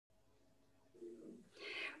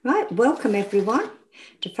Right, welcome everyone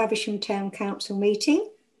to Faversham Town Council meeting.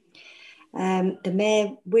 The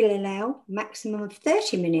Mayor will allow a maximum of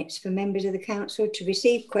 30 minutes for members of the council to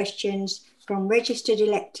receive questions from registered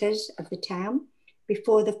electors of the town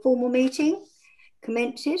before the formal meeting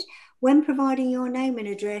commences. When providing your name and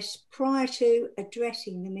address prior to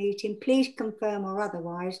addressing the meeting, please confirm or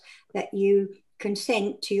otherwise that you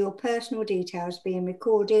consent to your personal details being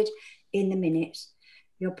recorded in the minutes.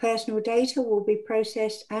 Your personal data will be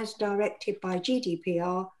processed as directed by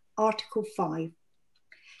GDPR Article 5.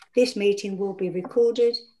 This meeting will be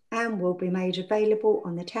recorded and will be made available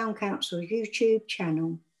on the Town Council YouTube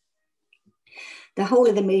channel. The whole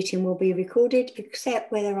of the meeting will be recorded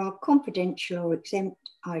except where there are confidential or exempt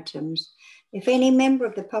items. If any member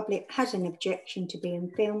of the public has an objection to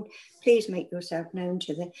being filmed, please make yourself known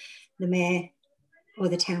to the Mayor or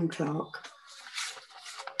the Town Clerk.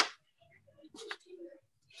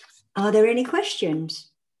 Are there any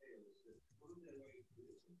questions?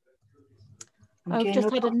 I've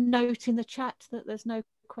just had a note in the chat that there's no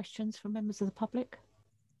questions from members of the public.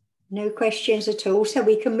 No questions at all, so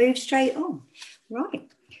we can move straight on. Right,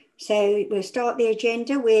 so we'll start the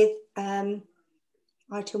agenda with item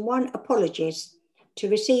 1, apologies. To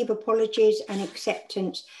receive apologies and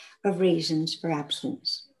acceptance of reasons for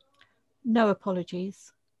absence. No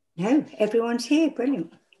apologies. No, everyone's here,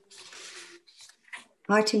 brilliant.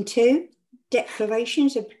 Item 2,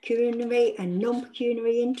 declarations of pecuniary and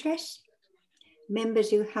non-pecuniary interests. Members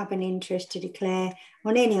who have an interest to declare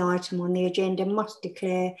on any item on the agenda must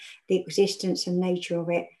declare the existence and nature of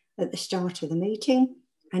it at the start of the meeting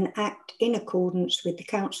and act in accordance with the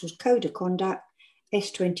Council's Code of Conduct,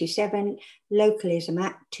 S27, Localism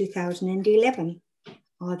Act 2011.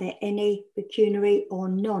 Are there any pecuniary or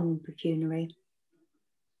non-pecuniary?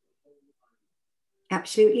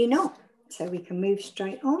 Absolutely not. So we can move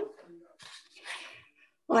straight on.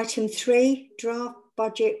 Item 3, draft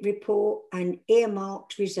budget report and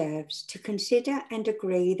earmarked reserves. To consider and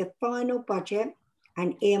agree the final budget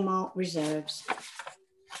and earmarked reserves.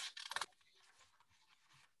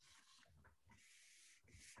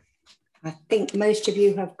 I think most of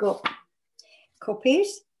you have got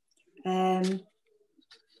copies. We're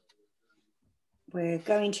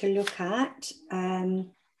going to look at the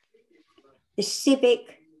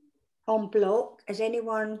civic en bloc. Has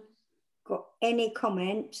anyone got any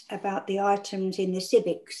comments about the items in the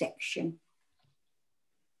civic section?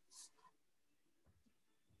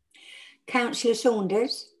 Councillor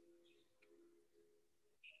Saunders.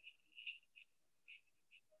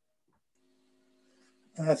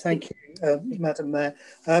 Thank you, Madam Mayor.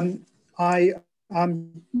 I'm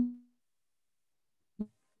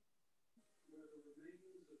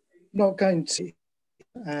not going to,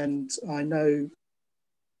 and I know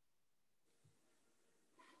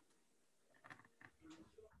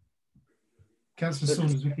Councillor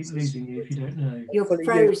Saunders, we keep losing you if you don't know. You're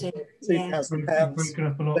frozen.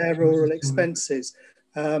 £2,000 their rural expenses.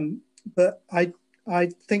 But I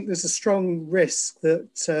think there's a strong risk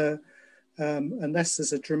that unless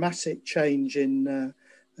there's a dramatic change in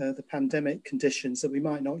the pandemic conditions, that we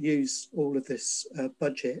might not use all of this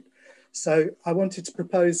budget. So I wanted to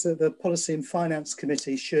propose that the Policy and Finance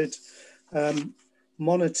Committee should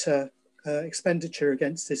monitor expenditure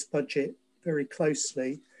against this budget very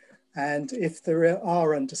closely. And if there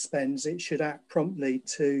are underspends, it should act promptly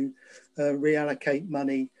to reallocate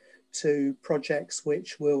money to projects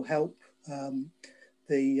which will help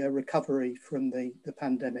the recovery from the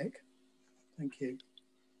pandemic. Thank you.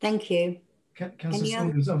 Thank you. Councillor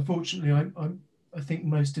Saunders, unfortunately, I think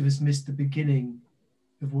most of us missed the beginning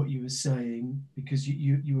of what you were saying because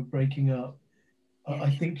you were breaking up. Yeah.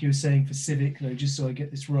 I think you were saying for civic, though, just so I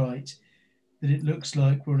get this right, that it looks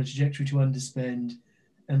like we're on a trajectory to underspend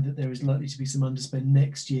and that there is likely to be some underspend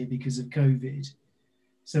next year because of COVID.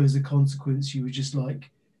 So as a consequence, you would just like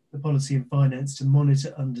the Policy and Finance to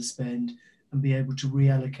monitor underspend and be able to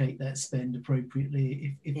reallocate that spend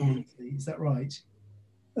appropriately if need be. Is that right?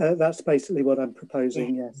 That's basically what I'm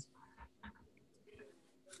proposing, yes.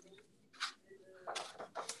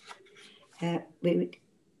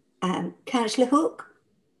 Councillor Hook?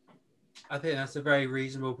 I think that's a very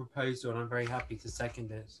reasonable proposal and I'm very happy to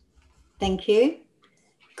second it. Thank you.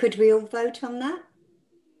 Could we all vote on that?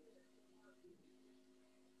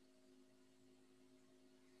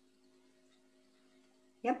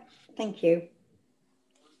 Yep, thank you.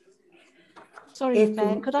 Sorry,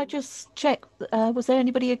 Mayor, could I just check, was there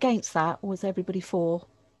anybody against that or was everybody for?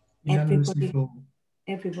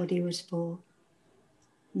 Everybody was for.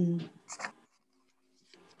 Mm.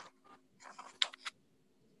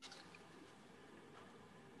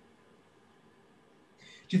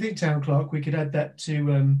 Do you think, Town Clerk, we could add that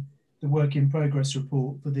to the work in progress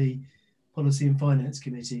report for the Policy and Finance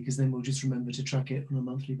Committee, because then we'll just remember to track it on a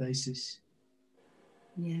monthly basis.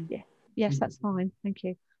 Yeah. Yes, that's fine. Thank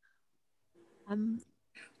you.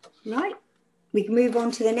 Right. We can move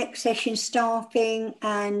on to the next session, staffing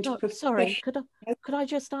and... Oh, sorry, could I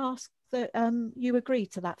just ask that you agree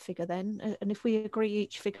to that figure then? And if we agree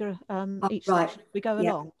each figure, each section, we go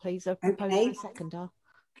along, please. I propose a seconder.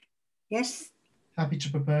 Yes. Happy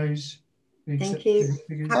to propose. Thank you.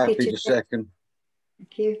 Happy to second.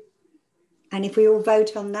 Thank you. And if we all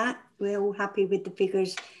vote on that, we're all happy with the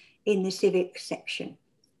figures in the civic section.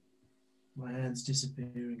 My hand's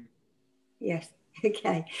disappearing. Yes.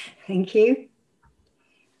 Okay. Thank you.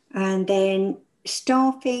 And then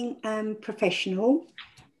staffing and professional.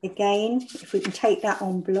 Again, if we can take that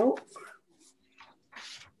on block.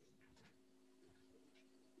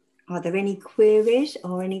 Are there any queries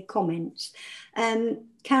or any comments?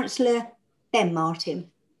 Councillor Ben Martin.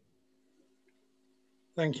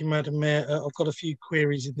 Thank you, Madam Mayor. I've got a few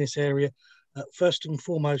queries in this area. First and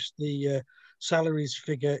foremost, the salaries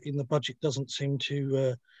figure in the budget doesn't seem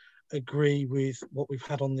to agree with what we've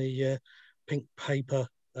had on the pink paper,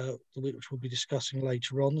 which we'll be discussing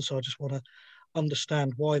later on. So I just want to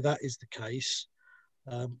understand why that is the case.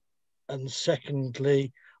 And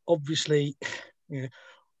secondly, obviously,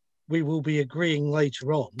 we will be agreeing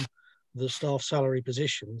later on the staff salary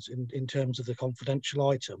positions in terms of the confidential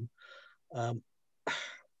item. I'm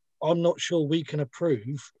not sure we can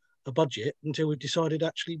approve a budget until we've decided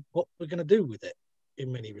actually what we're going to do with it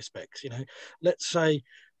in many respects. Let's say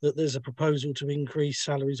that there's a proposal to increase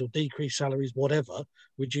salaries or decrease salaries, whatever,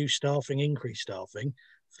 reduce staffing, increase staffing,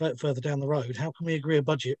 further down the road. How can we agree a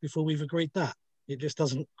budget before we've agreed that? It just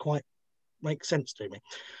doesn't quite make sense to me.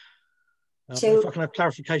 So if I can have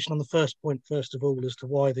clarification on the first point, first of all, as to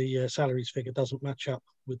why the salaries figure doesn't match up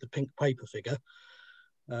with the pink paper figure.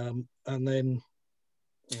 And then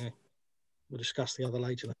we'll discuss the other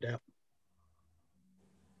later, no doubt.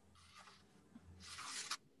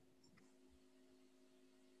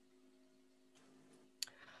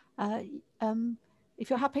 If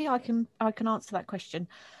you're happy, I can answer that question.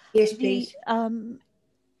 Yes, please.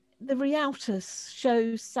 The Rialtas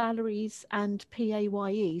shows salaries and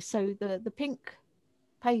PAYE, so the pink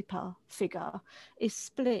paper figure is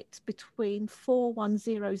split between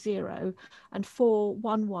 4100 and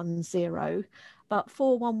 4110, but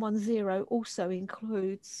 4110 also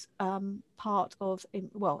includes part of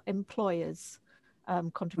employers'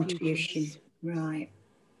 contributions. Right,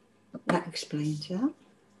 that explains that.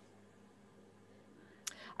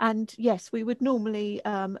 And yes, we would normally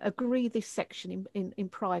agree this section in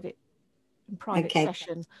private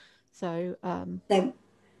session. So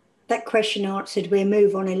that question answered. We'll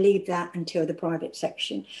move on and leave that until the private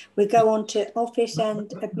section. We'll go on to office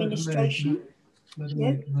and administration.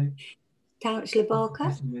 Councillor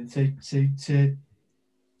Barker.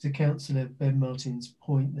 To Councillor Ben Martin's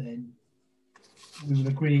point, then we will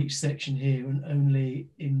agree each section here, and only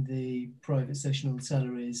in the private session on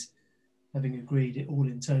salaries, having agreed it all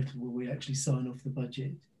in total, will we actually sign off the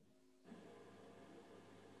budget.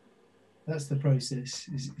 That's the process,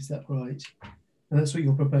 is that right? And that's what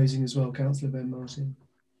you're proposing as well, Councillor Ben Martin?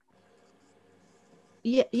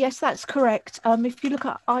 Yes, that's correct. If you look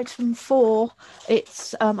at item 4,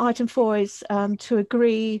 it's item 4 is to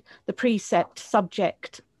agree the precept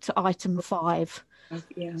subject to item 5.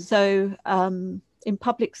 Yeah. So in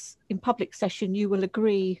public session, you will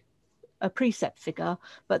agree a precept figure,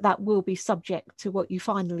 but that will be subject to what you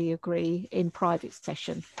finally agree in private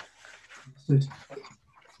session. Good.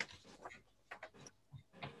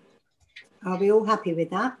 Are we all happy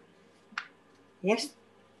with that? Yes.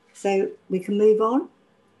 So we can move on.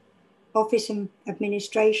 Office and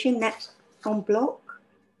administration, that's on block.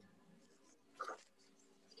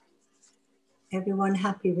 Everyone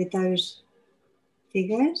happy with those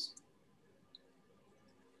figures?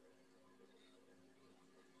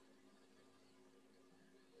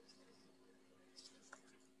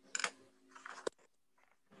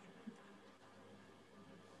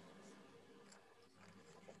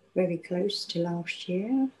 Very close to last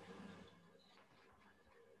year.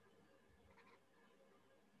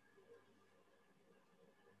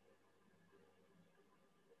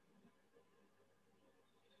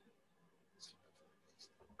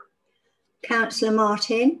 Councillor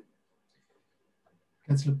Martin.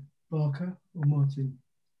 Councillor Barker or Martin?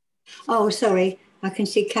 Oh, sorry, I can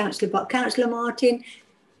see Councillor Martin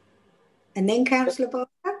and then Councillor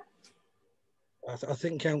Barker. I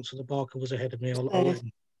think Councillor Barker was ahead of me. I'll let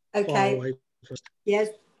him fire Okay. away first. Yes.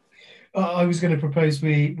 I was going to propose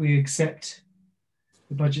we accept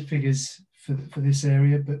the budget figures for for this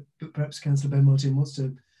area, but perhaps Councillor Ben Martin wants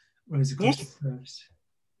to raise a question first.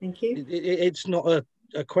 Thank you. It's not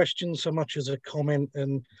a question so much as a comment,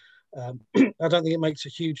 and I don't think it makes a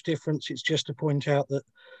huge difference. It's just to point out that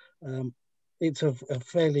it's a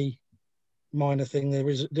fairly minor thing.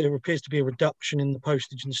 There appears to be a reduction in the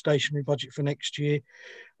postage and stationery budget for next year.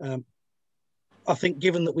 I think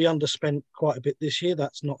given that we underspent quite a bit this year,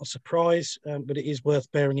 that's not a surprise, but it is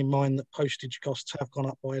worth bearing in mind that postage costs have gone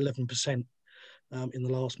up by 11% in the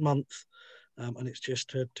last month, and it's just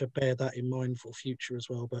to bear that in mind for future as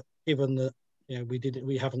well. But given that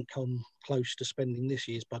we haven't come close to spending this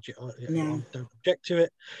year's budget, I don't object to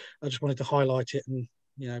it. I just wanted to highlight it and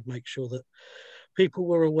make sure that people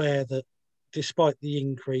were aware that despite the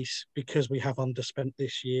increase, because we have underspent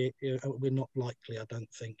this year, we're not likely, I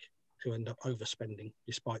don't think, to end up overspending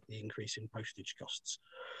despite the increase in postage costs.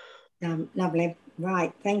 Lovely.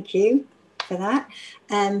 Right, thank you for that.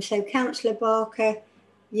 So Councillor Barker,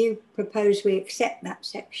 you propose we accept that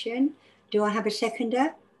section. Do I have a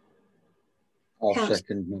seconder? I'll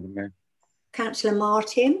second, Madam Mayor. Councillor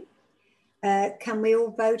Martin, can we all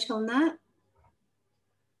vote on that?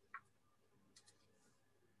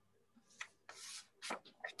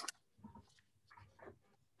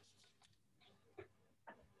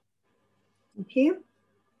 Thank you.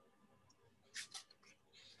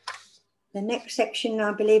 The next section,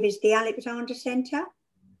 I believe, is the Alexander Centre.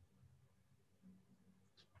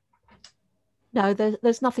 No,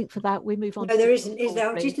 there's nothing for that. We move on. No, there isn't, is there?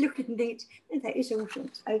 I was just looking at it. That is awesome.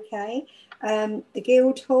 Okay. The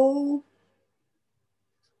Guildhall.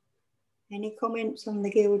 Any comments on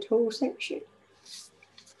the Guildhall section?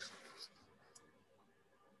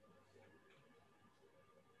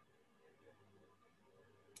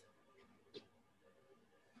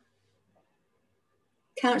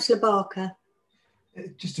 Councillor Barker.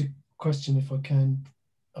 Just a question, if I can,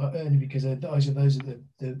 only because either those at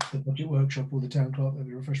the budget workshop or the town clerk,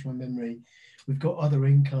 maybe refresh my memory. We've got other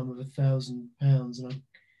income of £1,000, and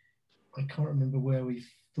I can't remember where we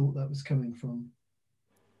thought that was coming from.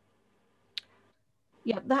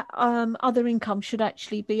 Yeah, that other income should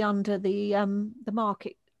actually be under the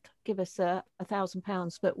market. Give us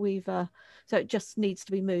 £1,000, but we've so it just needs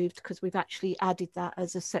to be moved because we've actually added that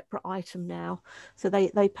as a separate item now. So they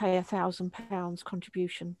pay £1,000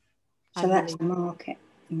 contribution. So annually. That's the market,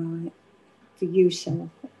 right? For use,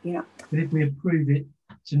 yeah. But if we approve it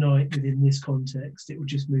tonight within this context, it will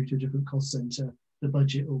just move to a different cost centre. The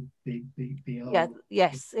budget will be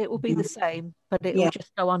yes, it will be the same, but it will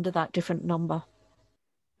just go under that different number.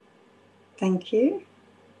 Thank you.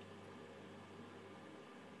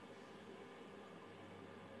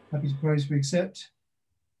 Happy to propose we accept.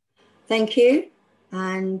 Thank you.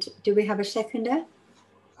 And do we have a seconder?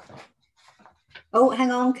 Oh,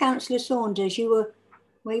 hang on, Councillor Saunders, you were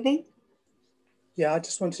waving? Yeah, I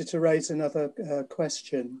just wanted to raise another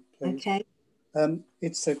question, please. Okay.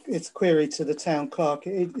 It's a query to the town clerk.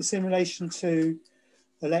 It's in relation to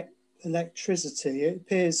electricity. It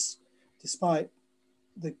appears, despite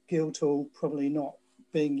the Guildhall probably not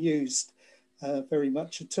being used very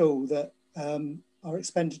much at all, that our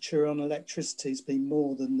expenditure on electricity has been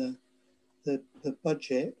more than the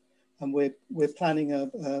budget, and we're planning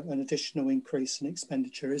an additional increase in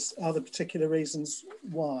expenditure. Are there particular reasons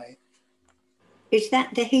why? Is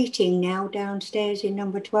that the heating now downstairs in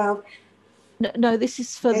number 12? No, this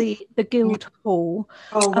is for the Guildhall.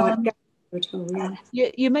 Oh, right. Guildhall, yeah.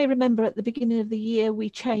 You may remember at the beginning of the year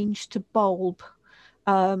we changed to bulb.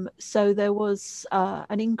 So there was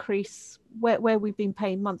an increase where we've been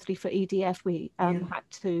paying monthly for EDF. We had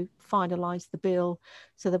to finalise the bill,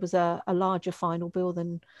 so there was a larger final bill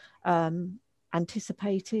than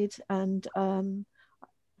anticipated, and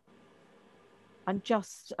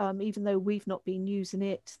just even though we've not been using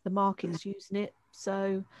it, the market's using it,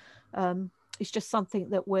 so it's just something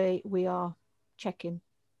that we are checking.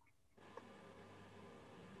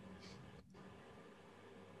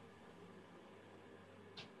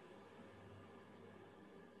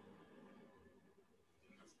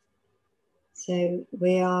 So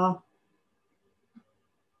we are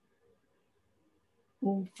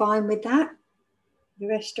all fine with that, the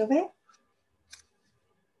rest of it.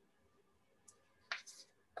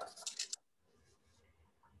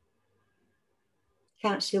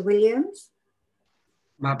 Councillor Williams.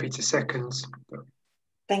 I'm happy to second.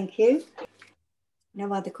 Thank you.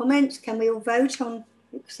 No other comments. Can we all vote on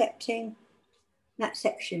accepting that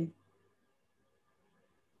section?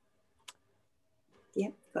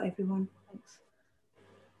 Yep, got everyone. Thanks.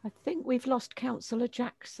 I think we've lost Councillor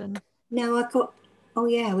Jackson. No, I got, oh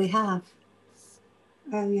yeah, we have.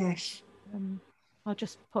 Oh yes. I'll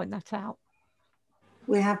just point that out.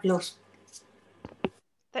 We have lost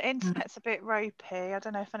The internet's a bit ropey. I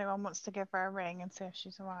don't know if anyone wants to give her a ring and see if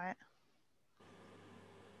she's all right.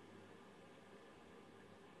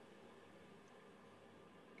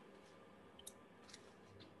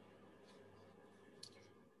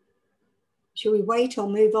 Shall we wait or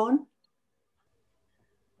move on?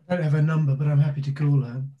 I don't have her number, but I'm happy to call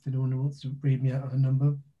her if anyone wants to read me out her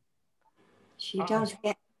number. She does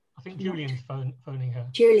get... I think Julian's phoning her.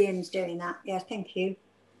 Julian's doing that. Yeah, thank you.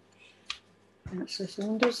 Councillor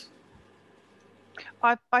Saunders.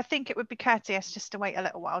 I think it would be courteous just to wait a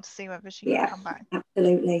little while to see whether she can come back.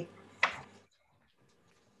 Absolutely.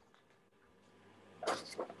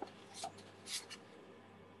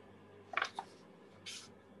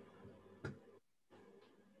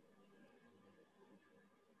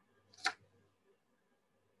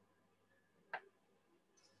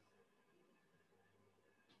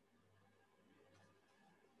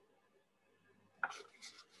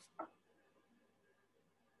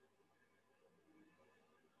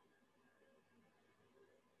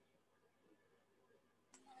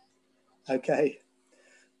 Okay.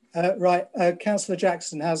 Right. Councillor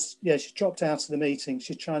Jackson has, she's dropped out of the meeting.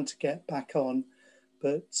 She's trying to get back on,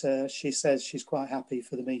 but she says she's quite happy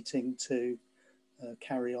for the meeting to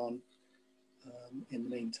carry on in the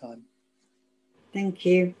meantime. Thank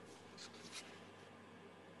you.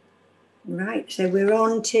 Right, so we're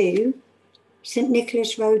on to St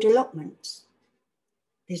Nicholas Road allotments.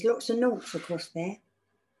 There's lots of noughts across there.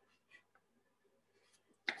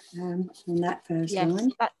 On that first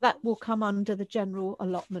line. That will come under the general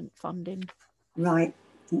allotment funding. Right,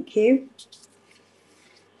 thank you.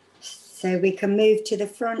 So we can move to the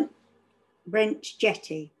front Brent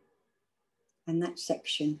Jetty and that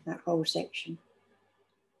section, that whole section.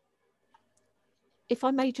 If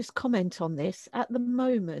I may just comment on this, at the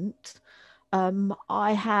moment,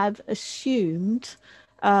 I have assumed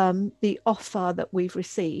the offer that we've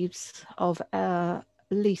received of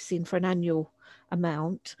leasing for an annual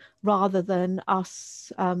amount rather than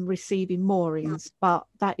us receiving moorings, but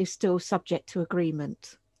that is still subject to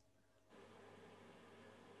agreement.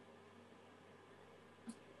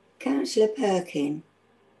 Councillor Perkin.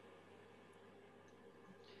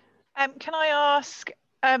 Can I ask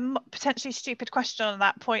potentially stupid question on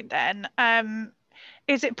that point then?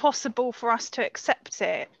 Is it possible for us to accept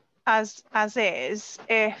it as is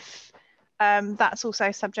if that's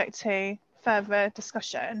also subject to further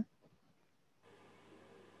discussion?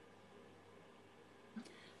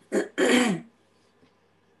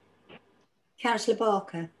 Councillor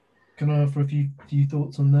Barker. Can I offer a few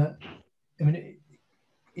thoughts on that? I mean,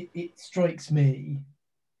 it strikes me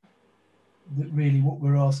that really what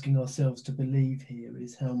we're asking ourselves to believe here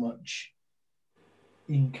is how much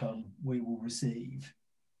income we will receive.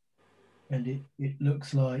 And it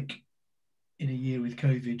looks like in a year with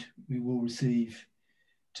COVID, we will receive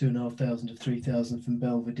 2,500 to 3,000 from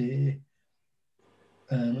Belvedere.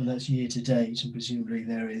 And that's year to date, and presumably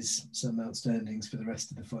there is some outstandings for the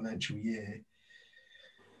rest of the financial year.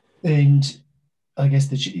 And I guess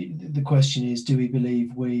the question is, do we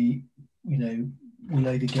believe we, will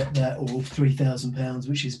either get that or £3,000,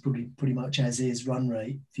 which is pretty much as is run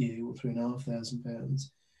rate view, or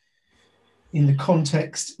 £3,500. In the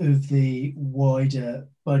context of the wider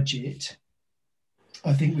budget,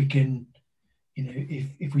 I think we can,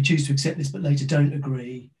 if we choose to accept this but later don't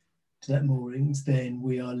agree to that moorings, then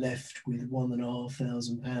we are left with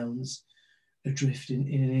 £1,500 adrift in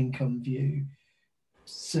an income view.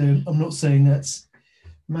 So I'm not saying that's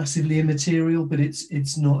massively immaterial, but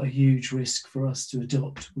it's not a huge risk for us to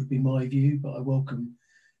adopt, would be my view, but I welcome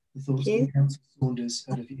the thoughts that Councillor Saunders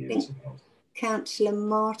had a view as well. Councillor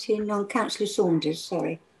Martin, no, Councillor Saunders,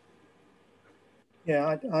 sorry.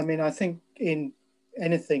 Yeah, I mean, I think in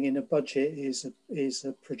anything in a budget is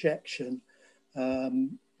a projection.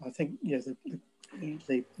 I think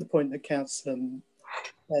the point that Councillor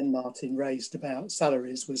Ben Martin raised about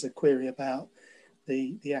salaries was a query about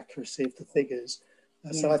the accuracy of the figures.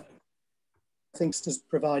 So I think,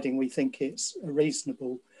 providing we think it's a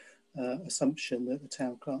reasonable assumption that the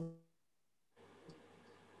town clerk.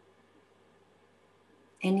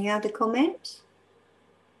 Any other comments?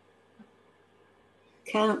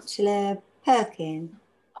 Councillor Perkin.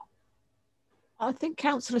 I think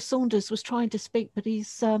Councillor Saunders was trying to speak, but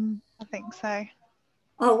he's... I think so.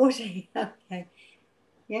 Oh, was he? Okay.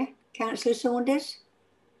 Yeah, Councillor Saunders?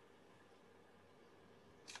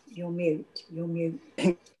 You're mute.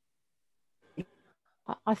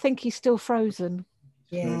 I think he's still frozen.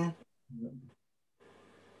 Yeah.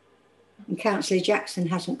 And Councillor Jackson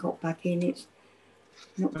hasn't got back in. It's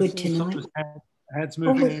not good tonight. Head's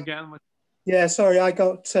moving again. Yeah, sorry, I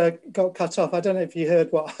got cut off. I don't know if you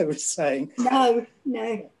heard what I was saying. No.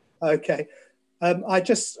 Okay.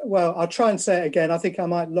 I'll try and say it again. I think I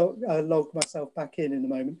might log myself back in a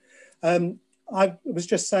moment. I was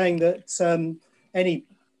just saying that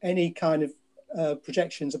any kind of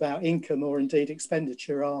projections about income or indeed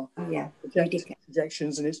expenditure are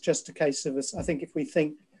projections, and it's just a case of us. I think if we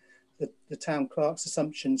think that the town clerk's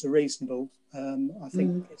assumptions are reasonable, I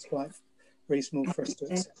think it's quite reasonable for us to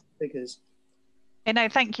accept figures. No,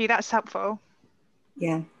 thank you. That's helpful.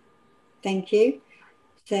 Yeah, thank you.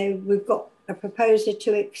 So we've got a proposer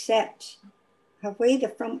to accept, have we, the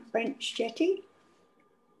front bench jetty?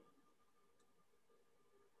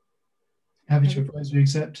 Happy to propose we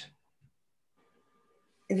accept.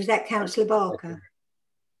 Was that Councillor Barker?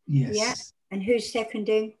 Yes. Yeah. And who's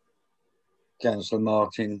seconding? Councillor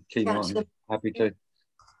Martin, happy to.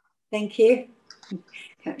 Thank you.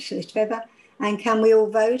 Councillor Trevor. And can we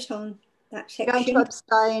all vote on that section? Going to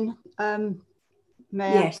abstain,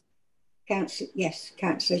 Mayor. Yes,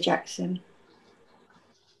 Councillor Jackson.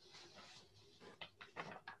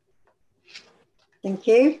 Thank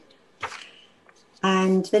you.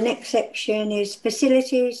 And the next section is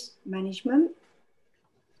facilities management.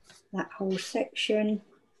 That whole section.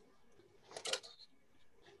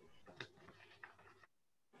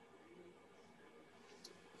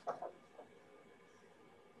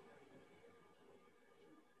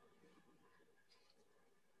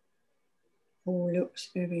 All looks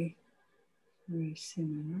very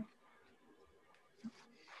similar.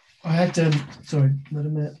 I had, sorry,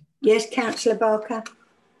 Madam Mayor. Yes, Councillor Barker.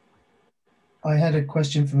 I had a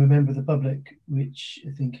question from a member of the public, which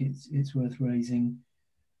I think it's worth raising,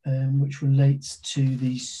 which relates to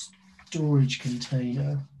the storage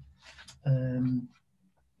container,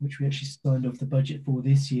 which we actually signed off the budget for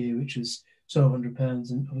this year, which was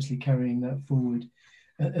 £1,200, and obviously carrying that forward.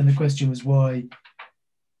 And the question was why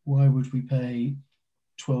would we pay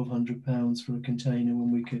 £1,200 for a container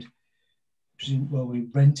when we could we're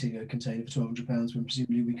renting a container for £1,200 when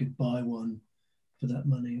presumably we could buy one for that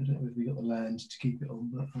money. I don't know if we got the land to keep it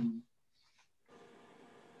on, but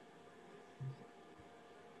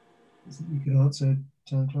you could answer,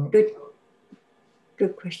 Town Clerk.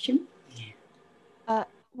 Good question.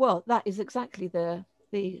 Well, that is exactly the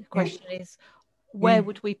question is, where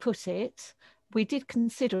would we put it? We did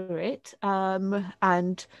consider it,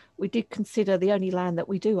 and we did consider the only land that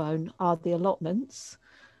we do own are the allotments.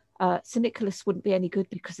 St Nicholas wouldn't be any good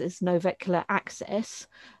because there's no vehicular access.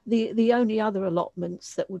 The only other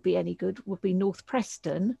allotments that would be any good would be North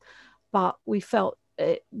Preston, but we felt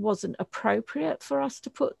it wasn't appropriate for us to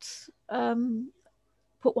put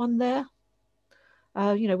one there.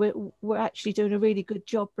 You know, we're actually doing a really good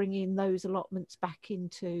job bringing those allotments back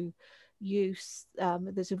into use.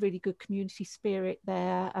 There's a really good community spirit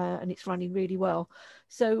there, and it's running really well.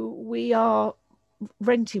 So we are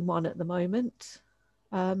renting one at the moment.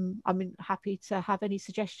 I'm happy to have any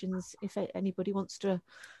suggestions if anybody wants to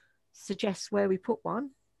suggest where we put one.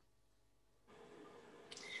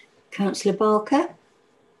 Councillor Barker.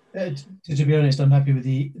 To be honest, I'm happy with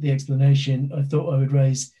the explanation. I thought I would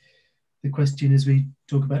raise the question as we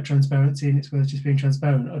talk about transparency, and it's worth just being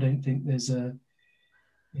transparent. I don't think there's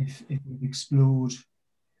if we've explored.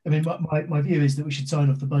 I mean, my view is that we should sign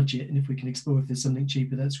off the budget, and if we can explore if there's something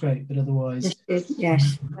cheaper, that's great. But otherwise,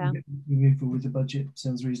 yes, we move forward with the budget.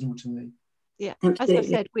 Sounds reasonable to me. Yeah, as I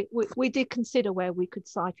said, we did consider where we could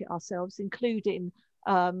site it ourselves, including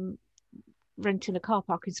renting a car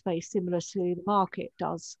parking space similar to the market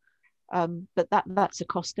does. But that's a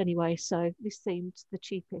cost anyway. So this seemed the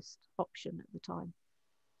cheapest option at the time.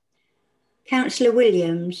 Councillor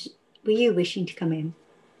Williams, were you wishing to come in?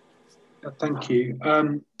 Thank you.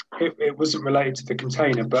 It wasn't related to the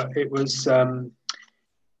container, but it was under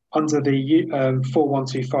the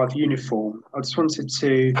 4125 uniform. I just wanted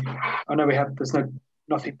to, I know there's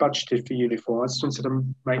nothing budgeted for uniform. I just wanted to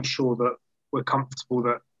make sure that we're comfortable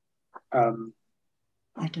that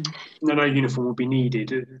no uniform will be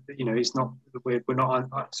needed. You know, it's not, we're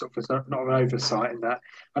not sort of not an oversight in that.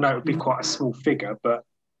 I know it would be quite a small figure, but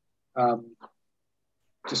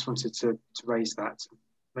just wanted to raise that, to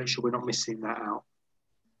make sure we're not missing that out.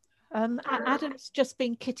 Adam's just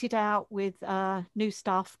been kitted out with new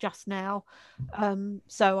stuff just now,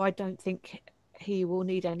 so I don't think he will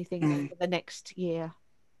need anything for the next year.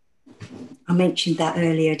 I mentioned that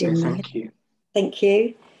earlier, didn't I? Thank you. Thank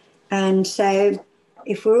you. And so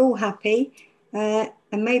if we're all happy, and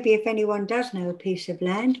maybe if anyone does know a piece of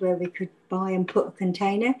land where we could buy and put a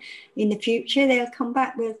container in the future, they'll come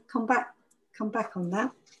back. We'll come back on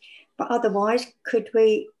that. But otherwise, could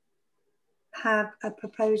we have a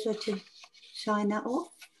proposer to sign that off?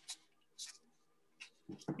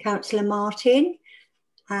 Councillor Martin,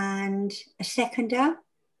 and a seconder,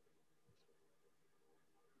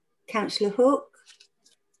 Councillor Hook.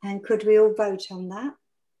 And could we all vote on that?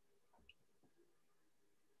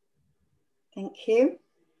 Thank you.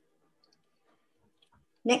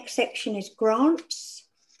 Next section is grants.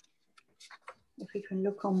 If we can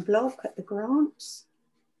look on block at the grants.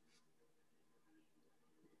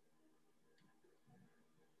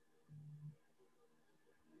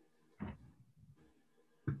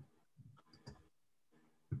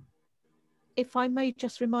 If I may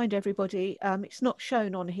just remind everybody, it's not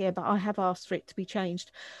shown on here, but I have asked for it to be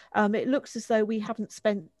changed. It looks as though we haven't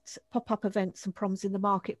spent pop-up events and proms in the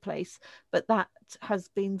marketplace, but that has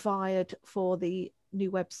been vired for the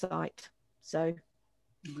new website. So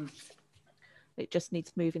it just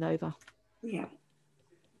needs moving over. Yeah.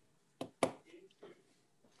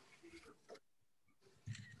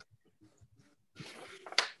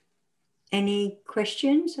 Any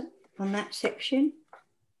questions on that section?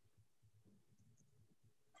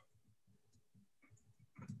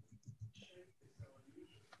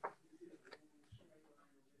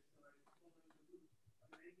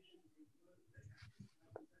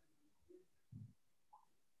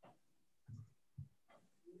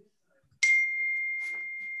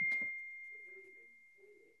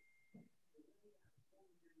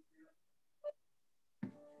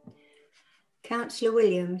 Councillor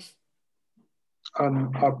Williams. I'd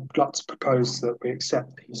like to propose that we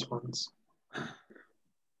accept these ones.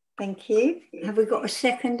 Thank you. Have we got a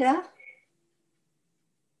seconder?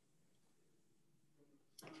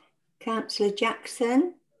 Councillor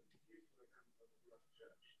Jackson.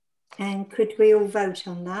 And could we all vote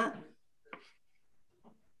on that?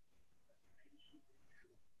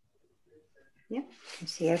 Yep, I can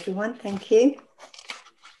see everyone. Thank you.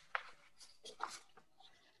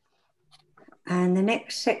 And the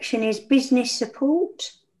next section is business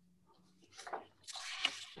support.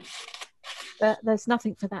 There's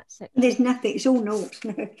nothing for that section. There's nothing, it's all naught.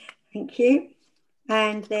 No, thank you.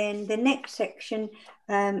 And then the next section,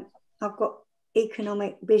 I've got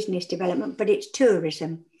economic business development, but it's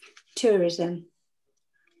tourism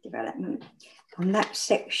development. On that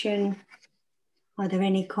section, are there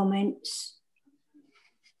any comments?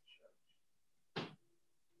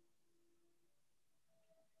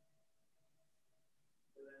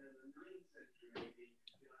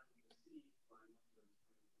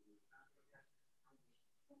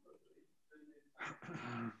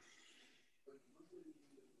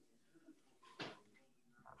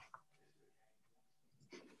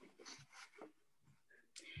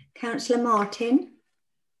 Councillor Martin.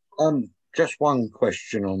 Just one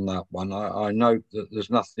question on that one. I note that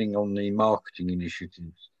there's nothing on the marketing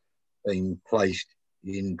initiatives being placed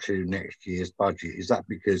into next year's budget. Is that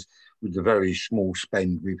because with the very small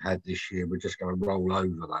spend we've had this year, we're just going to roll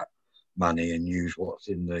over that money and use what's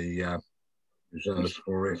in the reserves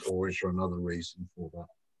for it, or is there another reason for that?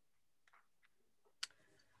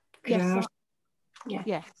 Yes.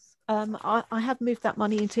 Yes. I have moved that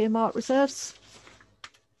money into earmarked reserves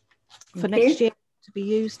for next year to be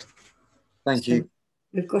used. Thank you.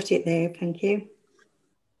 We've got it there. Thank you.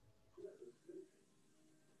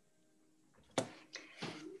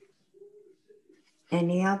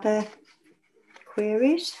 Any other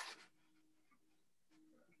queries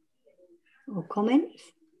or comments?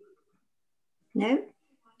 No?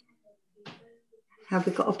 Have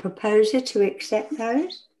we got a proposer to accept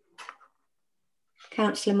those?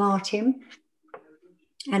 Councillor Martin.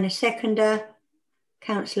 And a seconder,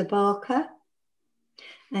 Councillor Barker.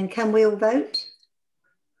 And can we all vote?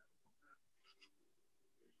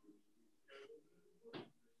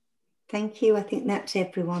 Thank you. I think that's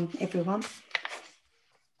everyone.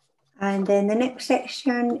 And then the next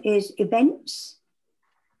section is events.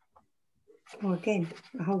 Oh, again,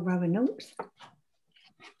 a whole row of notes. A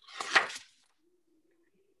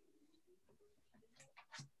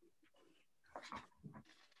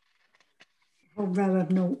whole row of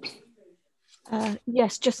notes.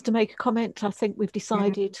 Yes, just to make a comment, I think we've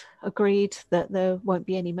decided, agreed that there won't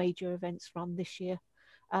be any major events run this year,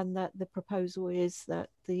 and that the proposal is that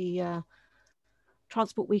the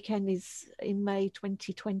Transport Weekend is in May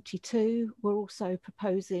 2022. We're also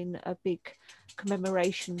proposing a big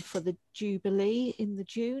commemoration for the Jubilee in the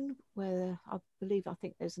June, where I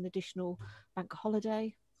think there's an additional bank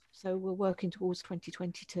holiday. So we're working towards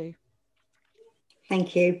 2022.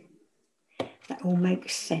 Thank you. That all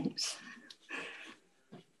makes sense.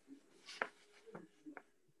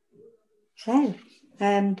 So,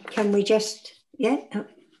 can we just,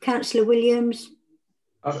 Councillor Williams.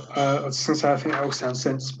 I was going to say, I think that all sounds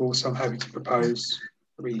sensible, so I'm happy to propose.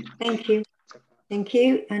 Thank you. Thank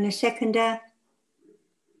you. And a seconder?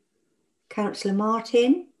 Councillor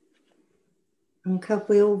Martin. And could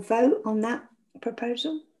we all vote on that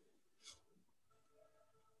proposal?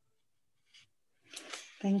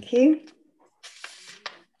 Thank you.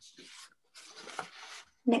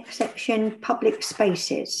 Next section, public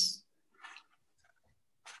spaces.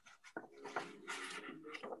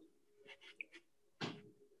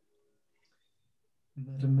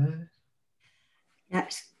 Madam Mayor.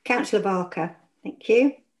 That's Councillor Barker. Thank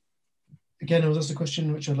you. Again, I was asked a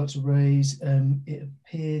question which I'd like to raise. It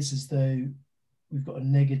appears as though we've got a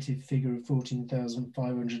negative figure of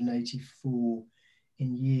 14,584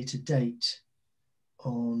 in year to date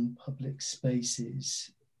on public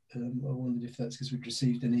spaces. I wondered if that's because we'd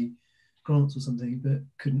received any grants or something, but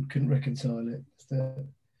couldn't reconcile it. Is that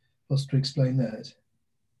possible to explain that?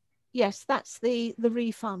 Yes, that's the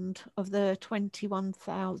refund of the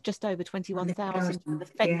 21,000, just over 21,000 for the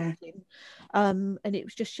fencing. Yeah. And it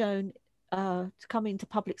was just shown to come into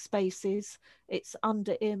public spaces. It's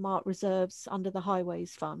under earmarked reserves under the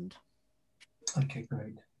highways fund. Okay,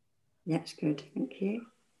 great. That's good, thank you.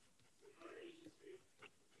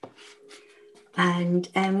 And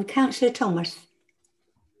Councillor Thomas.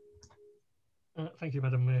 Thank you,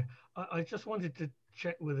 Madam Mayor. I just wanted to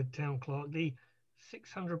check with the town clerk the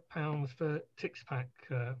 £600 for Tix Pack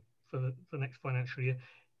for the next financial year.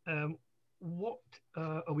 What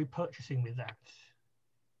are we purchasing with that?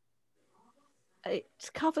 It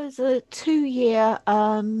covers a 2-year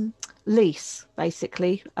lease,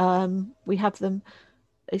 basically. We have them,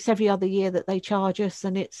 it's every other year that they charge us,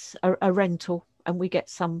 and it's a rental, and we get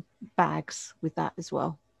some bags with that as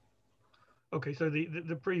well. Okay, so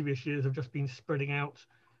the previous years have just been spreading out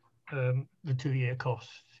the 2-year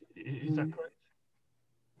costs. Is that correct?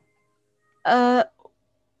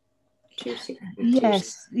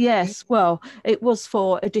 Yes. Well, it was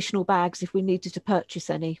for additional bags if we needed to purchase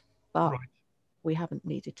any, but we haven't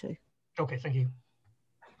needed to. Okay, thank you.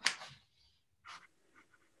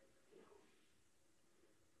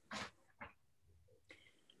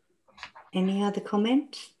 Any other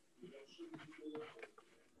comments?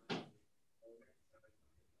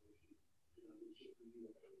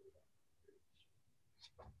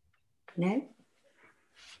 No?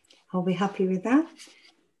 Are we happy with that?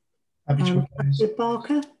 Happy to propose.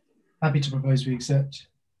 Barker? Happy to propose we accept.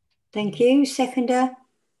 Thank you. Seconder?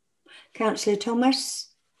 Councillor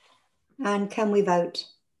Thomas. And can we vote?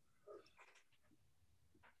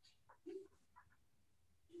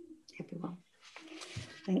 Everyone.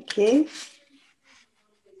 Thank you.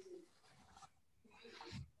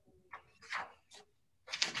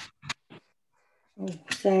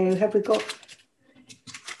 So have we got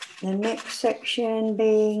the next section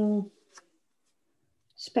being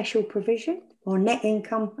special provision or net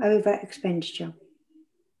income over expenditure?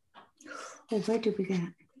 Oh, where did we get?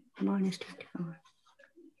 Minus 25.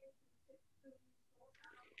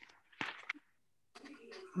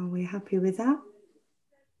 Are we happy with that?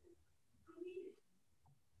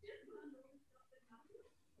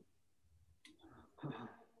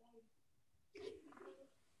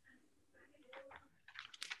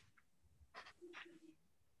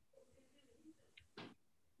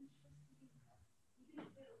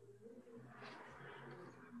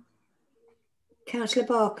 Councillor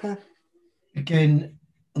Barker. Again,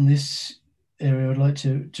 on this area, I'd like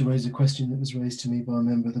to raise a question that was raised to me by a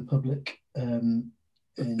member of the public. In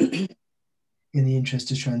the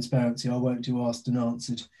interest of transparency, I won't do asked and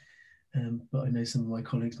answered, but I know some of my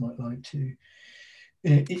colleagues might like to.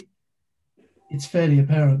 It's fairly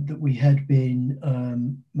apparent that we had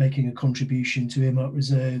been making a contribution to earmarked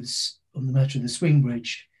reserves on the matter of the swing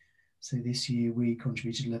bridge. So this year we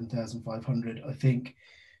contributed 11,500, I think,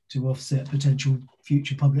 to offset potential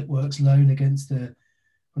future public works loan against the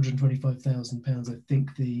 £125,000 I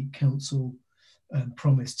think the council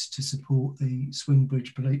promised to support the swing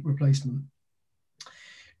bridge replacement.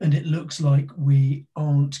 And it looks like we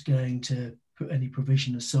aren't going to put any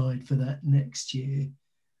provision aside for that next year.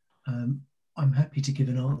 I'm happy to give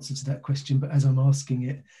an answer to that question, but as I'm asking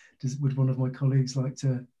it, would one of my colleagues like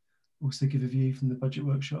to also give a view from the budget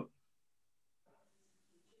workshop?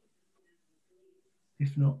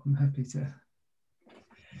 If not, I'm happy to.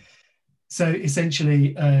 So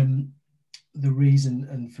essentially, the reason,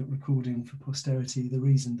 and for recording for posterity, the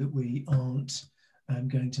reason that we aren't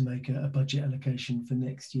going to make a budget allocation for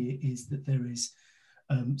next year is that there is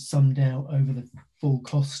some doubt over the full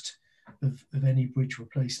cost of any bridge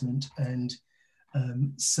replacement, and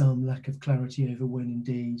some lack of clarity over when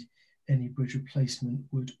indeed any bridge replacement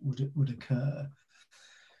would occur.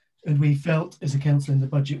 And we felt as a council in the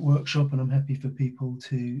budget workshop, and I'm happy for people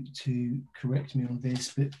to correct me on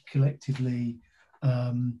this, but collectively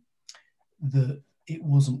that it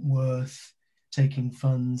wasn't worth taking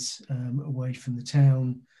funds away from the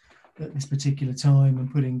town at this particular time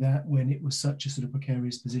and putting that when it was such a sort of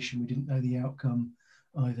precarious position. We didn't know the outcome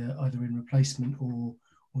either in replacement or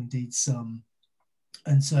indeed sum.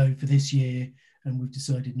 And so for this year, and we've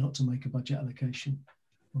decided not to make a budget allocation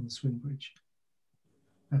on the swing bridge.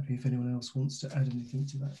 Happy if anyone else wants to add anything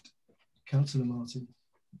to that. Councillor Martin.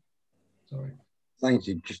 Sorry. Thank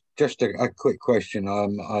you. Just a quick question.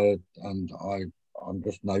 I'm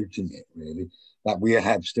just noting it really that we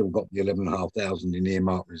have still got the 11,500 in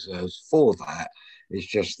earmarked reserves for that. It's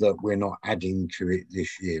just that we're not adding to it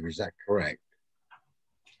this year. Is that correct?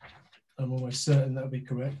 I'm almost certain that would be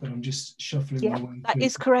correct, but I'm just shuffling my way. That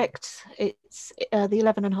is correct. It's the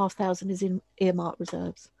 11,500 is in earmarked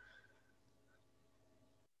reserves.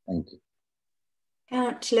 Thank you.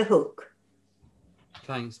 Councillor Hook.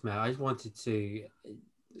 Thanks, Mayor. I just wanted to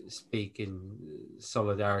speak in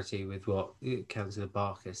solidarity with what Councillor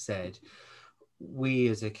Barker said. We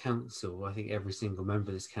as a council, I think every single member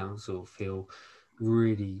of this council feel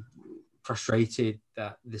really frustrated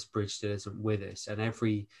that this bridge still isn't with us, and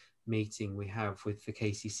every meeting we have with the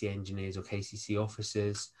KCC engineers or KCC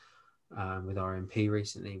officers, with our MP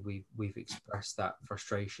recently, we've expressed that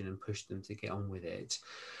frustration and pushed them to get on with it.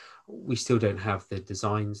 We still don't have the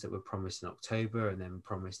designs that were promised in October and then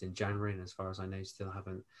promised in January, and as far as I know still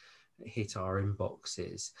haven't hit our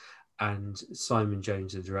inboxes. And Simon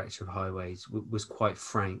Jones, the Director of Highways, was quite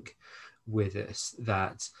frank with us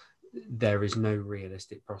that there is no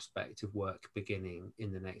realistic prospect of work beginning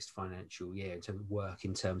in the next financial year in terms of work,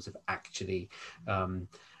 in terms of actually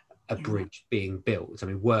a bridge being built. I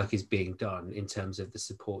mean, work is being done in terms of the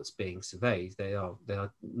supports being surveyed. They are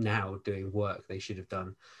now doing work they should have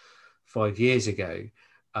done 5 years ago.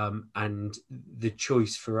 And the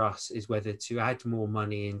choice for us is whether to add more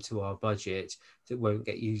money into our budget that won't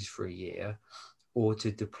get used for a year, or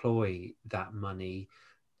to deploy that money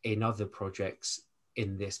in other projects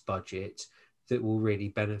in this budget that will really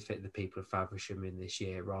benefit the people of Faversham in this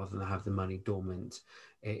year, rather than have the money dormant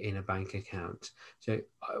in a bank account. So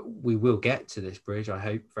we will get to this bridge, I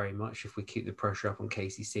hope very much, if we keep the pressure up on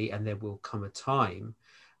KCC, and there will come a time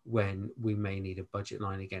when we may need a budget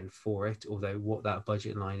line again for it, although what that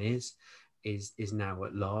budget line is now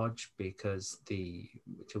at large, because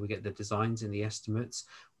till we get the designs and the estimates,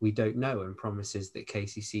 we don't know, and promises that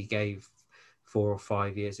KCC gave 4 or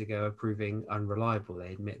 5 years ago are proving unreliable.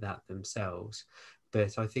 They admit that themselves.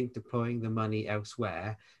 But I think deploying the money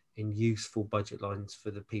elsewhere in useful budget lines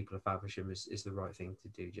for the people of Faversham is the right thing to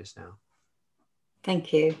do just now.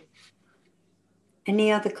 Thank you.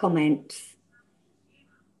 Any other comments?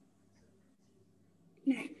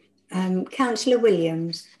 No. Councillor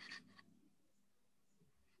Williams.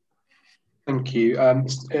 Thank you.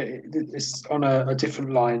 It's on a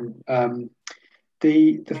different line.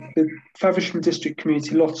 The Faversham District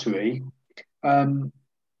Community Lottery,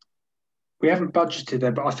 we haven't budgeted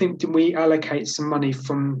there, but I think, didn't we allocate some money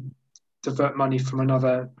divert money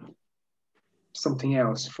from something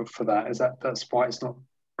else for that? That's why it's not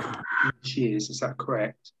each year's, is that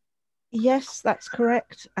correct? Yes, that's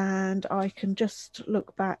correct. And I can just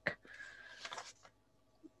look back.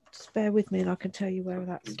 Just bear with me and I can tell you where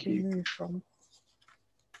that's been moved from.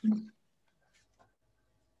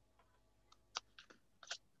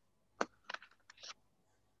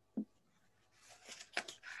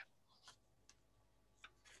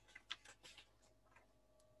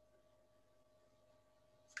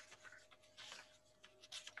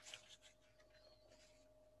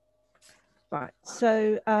 Right,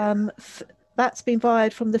 so that's been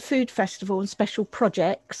fired from the food festival and special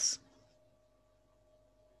projects.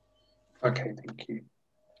 Okay, thank you.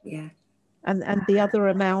 Yeah. And the other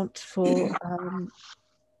amount for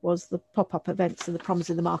was the pop-up events and the proms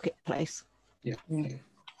in the marketplace. Yeah. Yeah.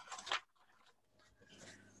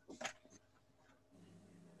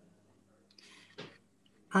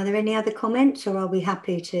 Are there any other comments, or are we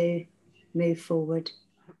happy to move forward?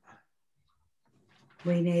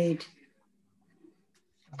 We need...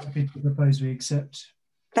 Happy to propose we accept.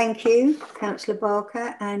 Thank you, Councillor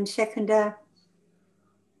Barker, and seconder,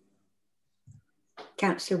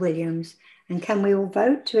 Councillor Williams. And can we all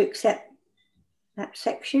vote to accept that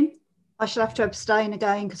section? I shall have to abstain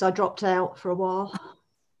again because I dropped out for a while.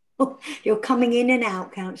 You're coming in and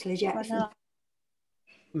out, Councillor Jackson.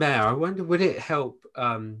 Mayor, I wonder, would it help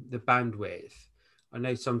the bandwidth? I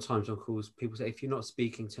know sometimes on calls people say, if you're not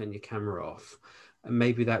speaking, turn your camera off. And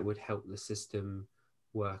maybe that would help the system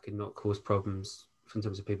work and not cause problems in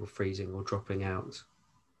terms of people freezing or dropping out.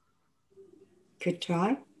 Good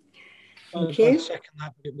try. Thank you. Second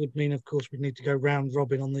that, but it would mean, of course, we'd need to go round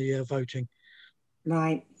robin on the voting.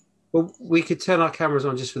 Right. Well, we could turn our cameras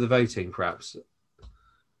on just for the voting, perhaps.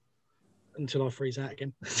 Until I freeze out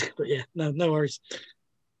again. But yeah, no worries.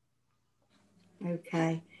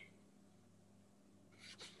 Okay.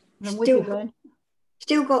 I'm with you, Ben.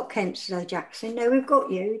 Still got Councillor Jackson. No, we've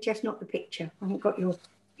got you, just not the picture. I haven't got your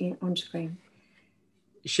on screen.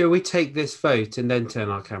 Shall we take this vote and then turn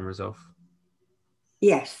our cameras off?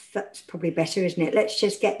 Yes, that's probably better, isn't it? Let's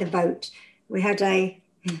just get the vote. We had a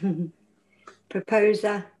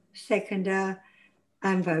proposer, seconder,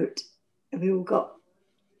 and vote. We're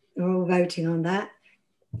all voting on that.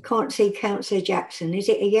 Can't see Councillor Jackson. Is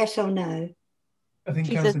it a yes or no? I think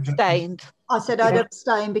She's abstained. I said I'd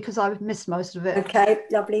abstain because I missed most of it. Okay,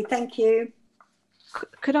 lovely. Thank you.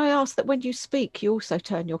 Could I ask that when you speak, you also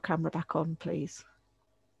turn your camera back on, please?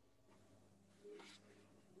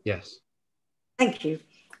 Yes. Thank you.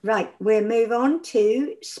 Right, we'll move on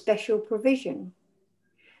to special provision.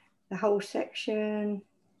 The whole section.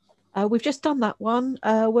 We've just done that one.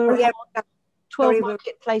 We're on 12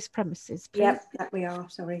 marketplace premises, please. Yep, that we are,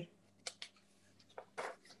 sorry.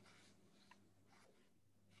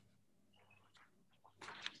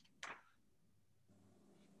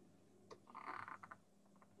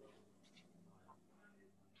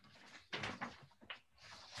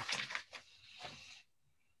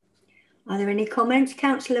 Are there any comments?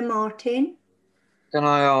 Councillor Martin? Can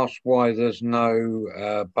I ask why there's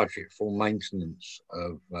no budget for maintenance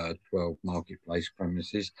of 12 marketplace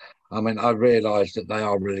premises? I mean, I realise that they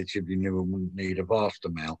are relatively new and wouldn't need a vast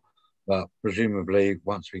amount, but presumably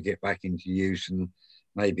once we get back into use and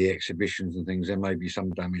maybe exhibitions and things, there may be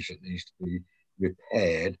some damage that needs to be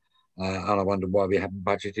repaired. And I wonder why we haven't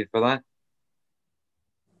budgeted for that.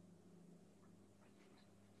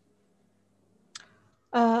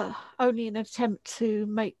 Only an attempt to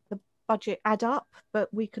make the budget add up,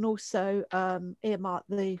 but we can also earmark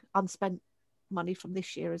the unspent money from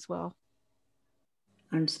this year as well.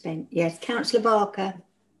 Unspent, yes. Councillor Barker.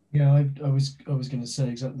 Yeah, I was going to say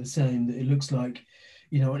exactly the same. That it looks like,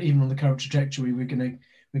 you know, even on the current trajectory, we're going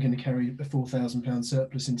to carry a £4,000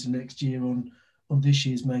 surplus into next year on this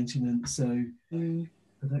year's maintenance. So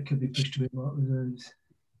that could be pushed to earmark reserves.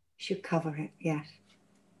 Should cover it, yes.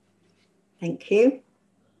 Thank you.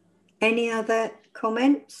 Any other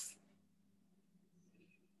comments?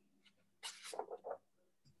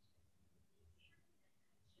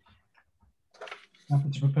 Happy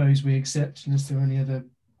to propose we accept, unless there are any other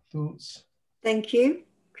thoughts. Thank you,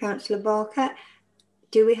 Councillor Barker.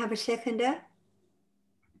 Do we have a seconder?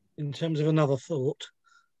 In terms of another thought.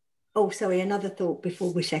 Oh, sorry, another thought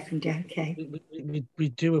before we second. Okay. We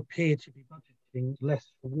do appear to be budgeting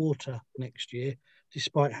less for water next year,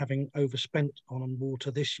 despite having overspent on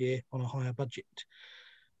water this year on a higher budget.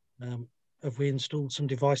 Have we installed some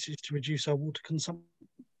devices to reduce our water consumption?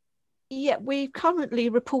 Yeah, we've currently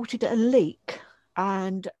reported a leak,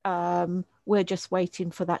 and we're just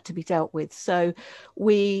waiting for that to be dealt with. So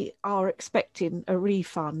we are expecting a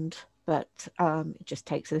refund, but it just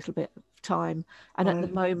takes a little bit of time. And at the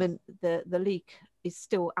moment, the leak is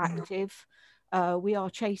still active. We are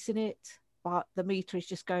chasing it, but the meter is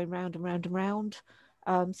just going round and round and round.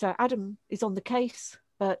 So Adam is on the case,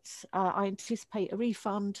 but I anticipate a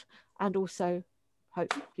refund and also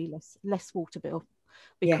hopefully less water bill,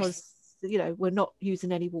 because you know, we're not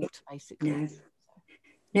using any water basically.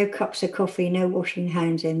 No cups of coffee, no washing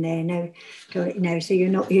hands in there, no, so you're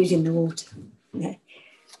not using the water. No.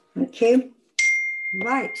 Thank you.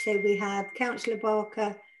 Right, so we have Councillor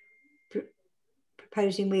Barker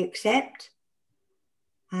proposing we accept,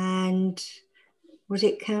 and was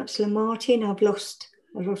it Councillor Martin? I've lost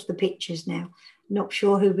the pictures now. Not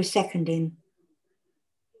sure who was seconding.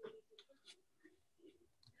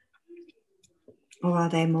 Or are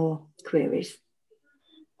there more queries?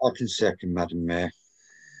 I can second, Madam Mayor.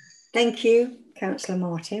 Thank you, Councillor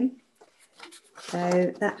Martin.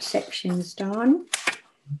 So that section's done.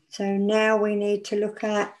 So now we need to look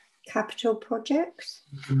at capital projects.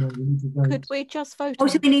 Could we just vote? Oh,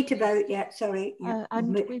 so we need to vote, yeah, sorry.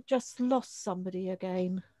 And we've just lost somebody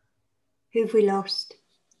again. Who have we lost?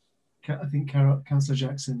 I think Councillor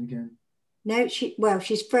Jackson again. No,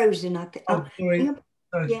 she's frozen, I think. Oh, sorry.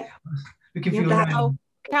 Yeah. We can feel oh,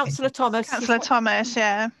 Councillor Thomas. Councillor Thomas,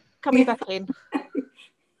 yeah. Coming back in.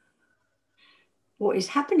 What is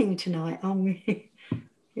happening tonight?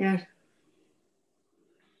 Yeah.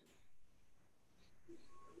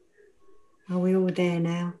 Are we all there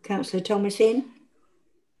now? Councillor Thomas in?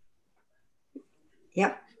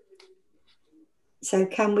 Yep. So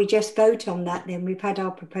can we just vote on that then? We've had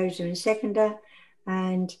our proposer and seconder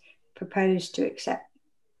and propose to accept.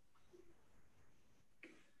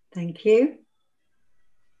 Thank you.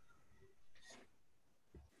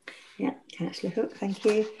 Yeah, Councillor Hook, thank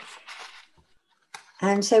you.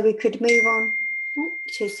 And so we could move on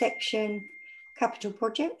to section capital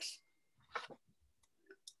projects.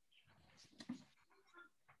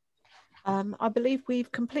 I believe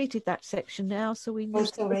we've completed that section now, so we need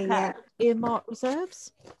to look at earmarked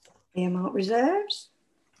reserves. Earmarked reserves.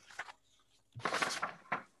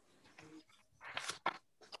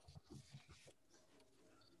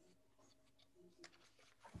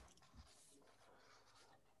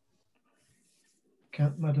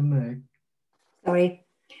 Madam Mayor. Sorry,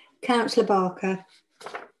 Councillor Barker.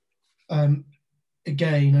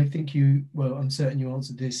 Again, I think you, well, I'm certain you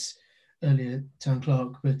answered this earlier, Town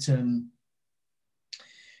Clerk, but the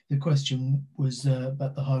question was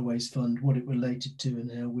about the Highways Fund, what it related to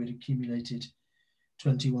and how we'd accumulated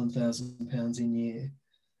 £21,000 in year.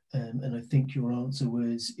 And I think your answer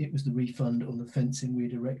was it was the refund on the fencing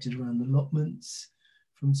we'd erected around the allotments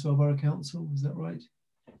from Swell Borough Council. Was that right?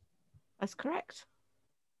 That's correct.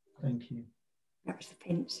 Thank you. That was the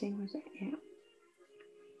fencing, was it? Yeah.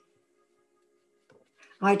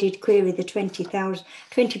 I did query the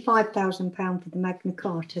 £25,000 for the Magna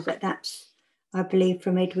Carta, but that's, I believe,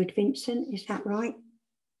 from Edward Vincent. Is that right?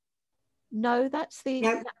 No, that's the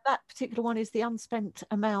that particular one is the unspent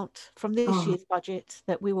amount from this year's budget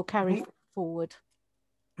that we will carry forward.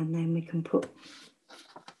 And then we can put.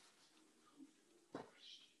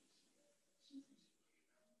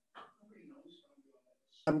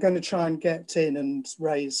 I'm going to try and get in and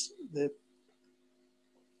raise the.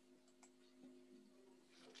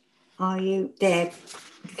 Are you there,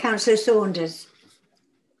 Councillor Saunders?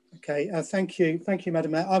 Okay, thank you,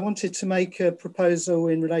 Madam Mayor. I wanted to make a proposal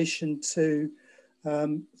in relation to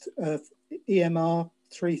EMR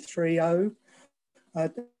 330.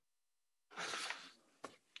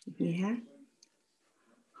 Yeah.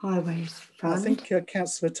 Highways Fund. I think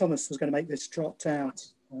Councillor Thomas was going to make this dropped out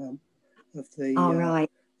of the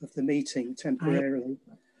of the meeting temporarily.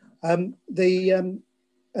 The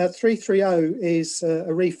 330 is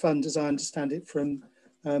a refund, as I understand it, from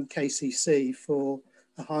KCC for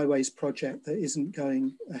a highways project that isn't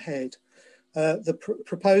going ahead. The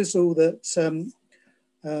proposal that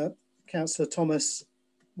Councillor Thomas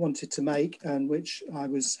wanted to make, and which I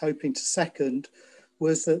was hoping to second,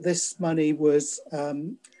 was that this money was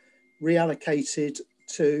reallocated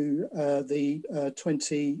to the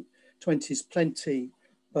 2020s Plenty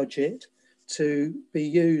budget to be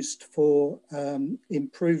used for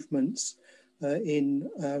improvements in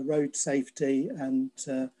road safety and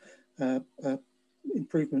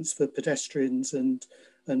improvements for pedestrians and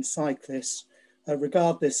cyclists,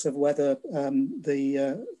 regardless of whether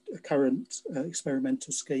the current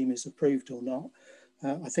experimental scheme is approved or not.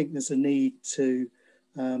 I think there's a need to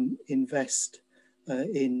invest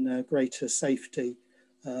in greater safety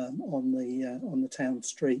on the town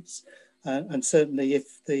streets. And certainly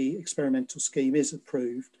if the experimental scheme is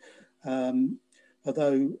approved,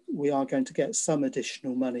 although we are going to get some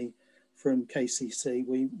additional money from KCC,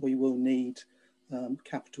 we will need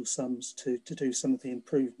capital sums to do some of the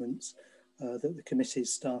improvements that the committee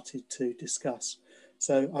started to discuss.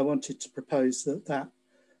 So I wanted to propose that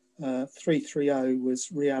 330 was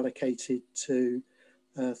reallocated to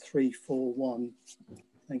 341.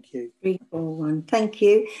 Thank you. 341. Thank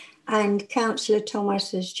you. And Councillor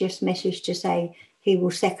Thomas has just messaged to say he will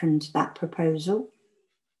second that proposal.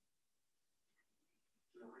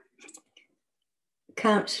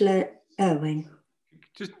 Councillor Irwin.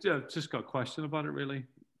 Just got a question about it really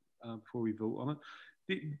before we vote on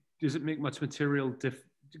it. Does it make much material difference?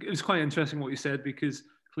 It's quite interesting what you said, because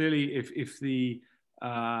clearly if the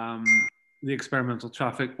experimental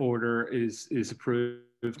traffic order is approved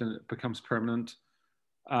and it becomes permanent,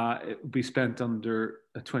 it will be spent under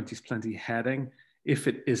a 20s Plenty heading. If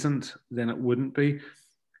it isn't, then it wouldn't be.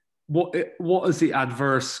 What is the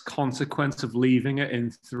adverse consequence of leaving it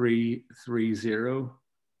in 330?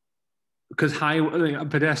 Because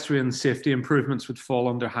pedestrian safety improvements would fall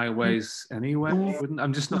under highways anyway, wouldn't?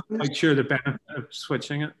 I'm just not quite sure the benefit of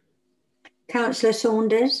switching it. Councillor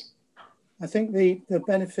Saunders. I think the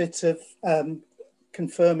benefit of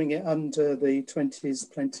confirming it under the 20s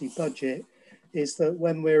Plenty budget is that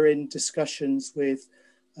when we're in discussions with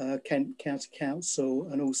Kent County Council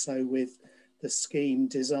and also with the scheme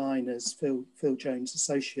designers, Phil Jones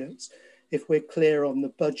Associates, if we're clear on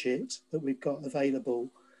the budget that we've got available,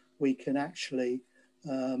 we can actually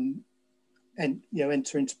enter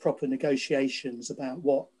into proper negotiations about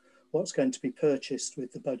what's going to be purchased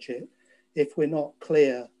with the budget. If we're not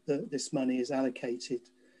clear that this money is allocated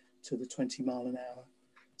to the 20 mile an hour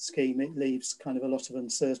scheme, it leaves kind of a lot of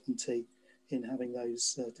uncertainty in having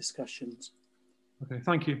those discussions. Okay,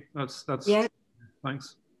 thank you. That's yeah.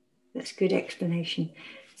 Thanks. That's good explanation.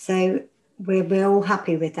 So we're all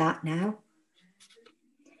happy with that now.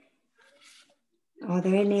 Are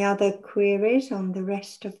there any other queries on the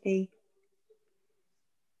rest of the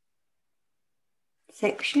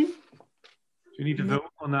section? Do you need to vote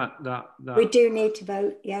on that? We do need to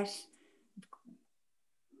vote, yes.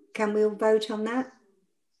 Can we all vote on that?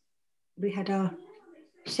 We had our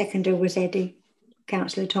seconder was Eddie,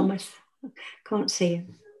 Councillor Thomas. Can't see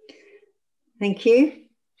him. Thank you.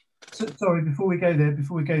 So, sorry, before we go there,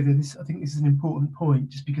 I think this is an important point,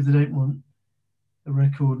 just because I don't want the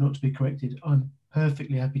record not to be corrected. I'm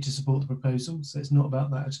perfectly happy to support the proposal, so it's not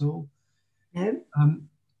about that at all. No.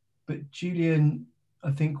 But Julian,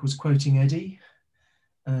 I think, was quoting Eddie.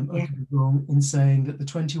 Yeah. I could be wrong in saying that the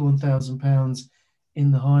 £21,000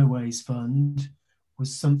 in the Highways Fund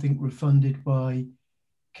was something refunded by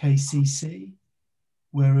KCC,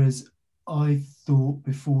 whereas I thought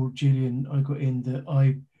before Julian I got in that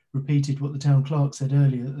I repeated what the town clerk said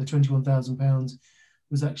earlier, that the £21,000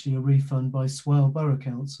 was actually a refund by Swale Borough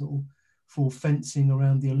Council for fencing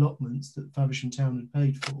around the allotments that Faversham Town had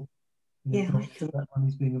paid for. Yeah, I thought that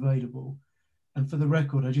money's being available. And for the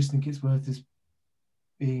record, I just think it's worth us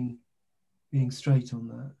being straight on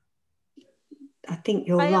that. I think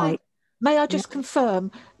you're right. May I just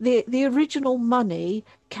confirm, the original money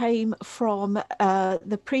came from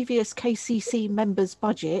the previous KCC members'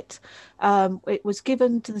 budget. It was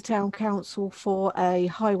given to the town council for a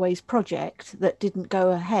highways project that didn't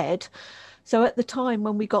go ahead. So at the time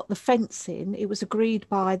when we got the fencing, it was agreed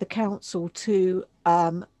by the council to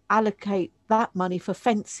allocate that money for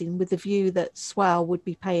fencing with the view that Swale would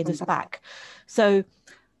be paying us back. So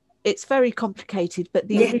it's very complicated, but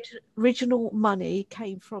the original money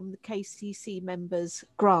came from the KCC members'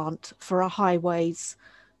 grant for a highways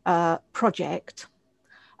project.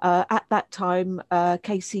 At that time,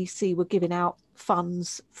 KCC were giving out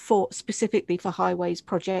funds specifically for highways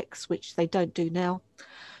projects, which they don't do now.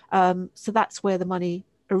 So that's where the money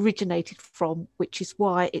originated from, which is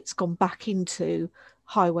why it's gone back into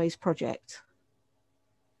highways project.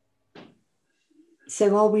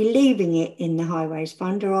 So are we leaving it in the Highways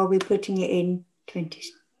Fund or are we putting it in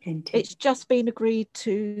 2020? It's just been agreed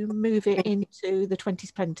to move it into the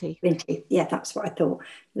 2020. Yeah, that's what I thought.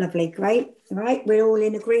 Lovely, great. Right, we're all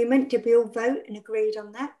in agreement. Did we all vote and agreed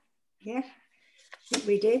on that? Yeah, I think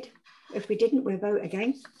we did. If we didn't, we'll vote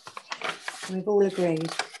again. We've all agreed.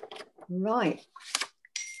 Right.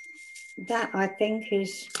 That, I think,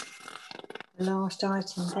 is the last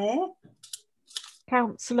item there.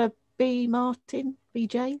 Councillor B. Martin,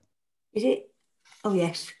 BJ. Is it? Oh,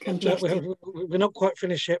 yes. We're not quite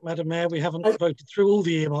finished yet, Madam Mayor. We haven't voted through all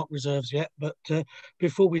the earmarked reserves yet, but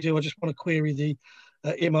before we do, I just want to query the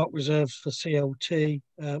earmarked reserves for CLT.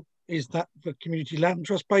 Is that for community land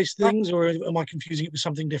trust-based things, or am I confusing it with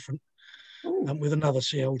something different with another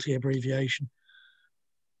CLT abbreviation?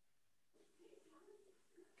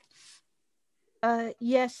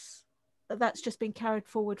 Yes, that's just been carried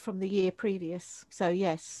forward from the year previous. So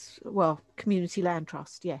yes, well, community land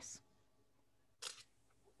trust, yes.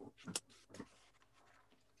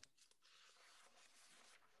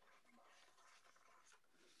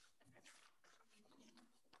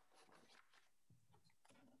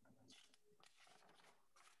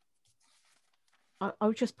 I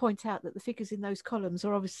would just point out that the figures in those columns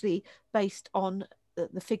are obviously based on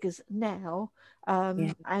the figures now,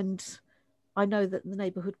 and I know that the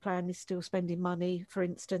neighbourhood plan is still spending money, for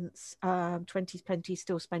instance, 2020 is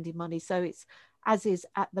still spending money. So it's as is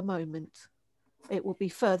at the moment. It will be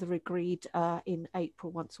further agreed in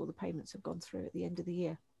April once all the payments have gone through at the end of the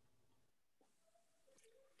year.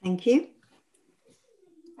 Thank you.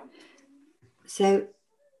 So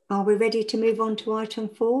are we ready to move on to item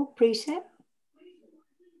 4, Precept?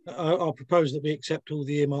 I'll propose that we accept all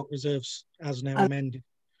the earmarked reserves as now amended.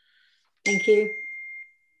 Thank you.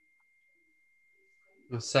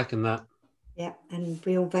 I'll second that. Yeah, and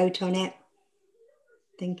we'll vote on it.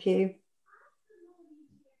 Thank you.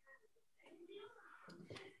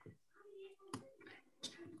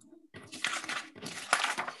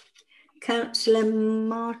 Councillor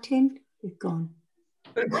Martin, you've gone.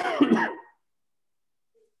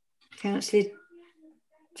 Councillor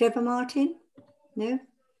Trevor Martin? No?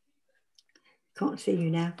 Can't see you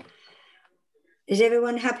now. Is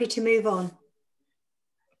everyone happy to move on?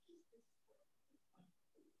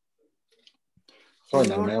 Sorry,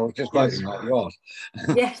 no, I was just voting like you asked.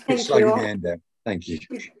 Yes, thank Slowing you. the hand down. Thank you.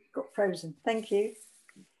 Got frozen. Thank you.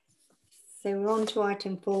 So we're on to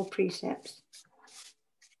item 4, precepts.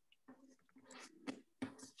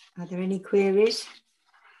 Are there any queries?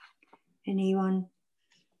 Anyone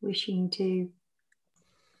wishing to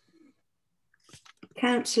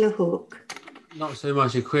Councillor Hook. Not so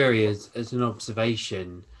much a query as an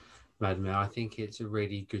observation, Madam Mayor. I think it's a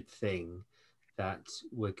really good thing that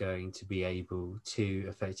we're going to be able to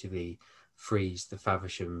effectively freeze the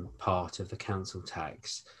Faversham part of the council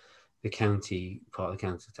tax. The county part of the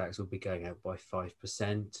council tax will be going up by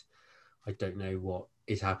 5%. I don't know what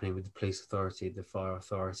is happening with the police authority, the fire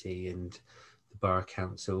authority and the borough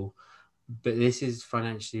council, but this is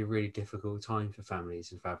financially a really difficult time for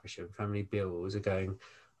families in Faversham. Family bills are going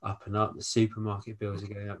up and up, the supermarket bills are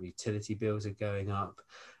going up, utility bills are going up.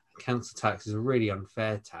 Council tax is a really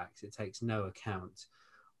unfair tax. It takes no account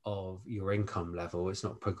of your income level. It's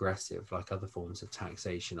not progressive like other forms of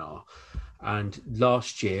taxation are. And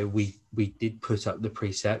last year we did put up the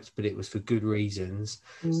Precept, but it was for good reasons.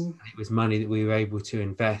 It was money that we were able to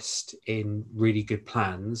invest in really good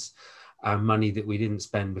plans, and money that we didn't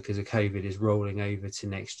spend because of COVID is rolling over to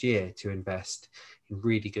next year to invest in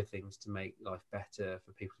really good things to make life better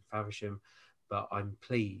for people in Faversham. But I'm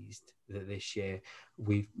pleased that this year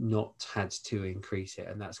we've not had to increase it,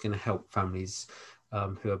 and that's going to help families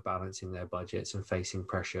who are balancing their budgets and facing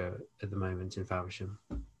pressure at the moment in Faversham.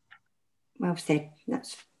 Well said.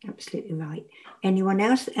 That's absolutely right. Anyone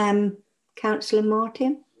else? Councillor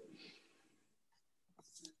Martin?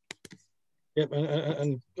 Yep,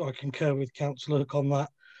 and I concur with Councillor Hook on that.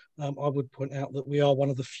 I would point out that we are one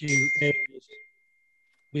of the few areas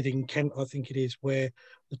within Kent, I think it is, where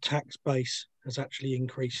the tax base has actually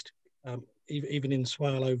increased. Even in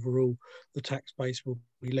Swale overall, the tax base will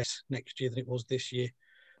be less next year than it was this year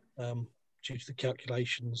due to the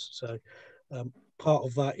calculations. So part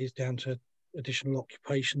of that is down to additional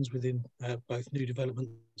occupations within both new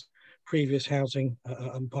developments, previous housing,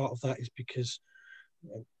 and part of that is because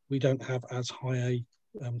we don't have as high a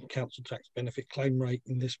council tax benefit claim rate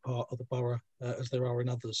in this part of the borough as there are in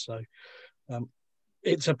others. So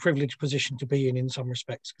it's a privileged position to be in some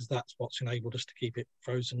respects, because that's what's enabled us to keep it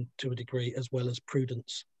frozen to a degree, as well as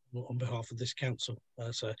prudence on behalf of this council.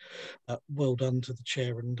 So well done to the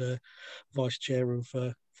chair and vice chair of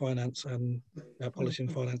finance and policy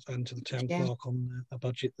and finance, and to the town clerk on a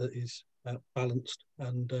budget that is balanced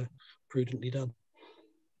and prudently done.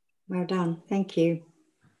 Well done, thank you.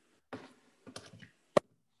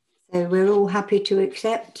 So we're all happy to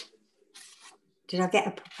accept. Did I get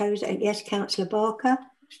a proposal? Yes, Councillor Barker.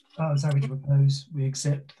 I was happy to propose we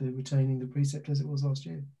accept the retaining the Precept as it was last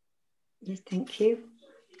year. Yes, thank you.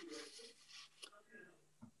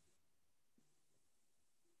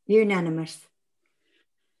 Unanimous.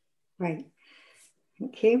 Right,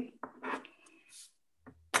 thank you.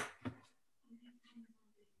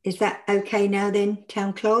 Is that okay now then,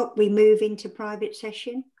 Town Clerk? We move into private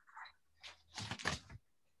session.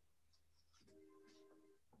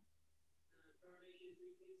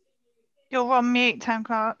 You're on mute, Town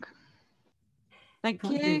Clerk. Thank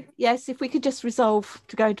you. Yes, if we could just resolve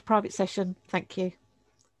to go into private session. Thank you.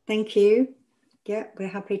 Thank you. Yeah, we're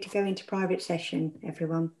happy to go into private session,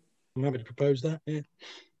 everyone. I'm happy to propose that, yeah.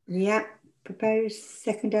 Yeah, propose,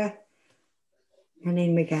 seconder, and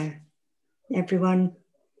in we go. Everyone,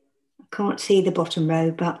 I can't see the bottom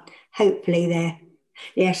row, but hopefully they're,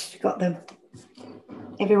 yes, got them.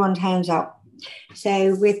 Everyone's hands up.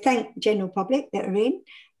 So we thank the general public that are in,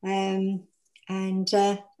 and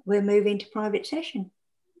we're moving to private session.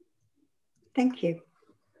 Thank you.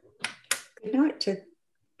 Good night to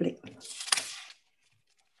Blick.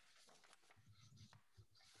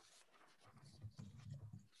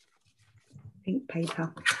 Pink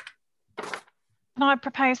paper. Can I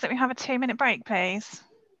propose that we have a 2-minute break, please?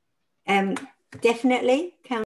 Definitely.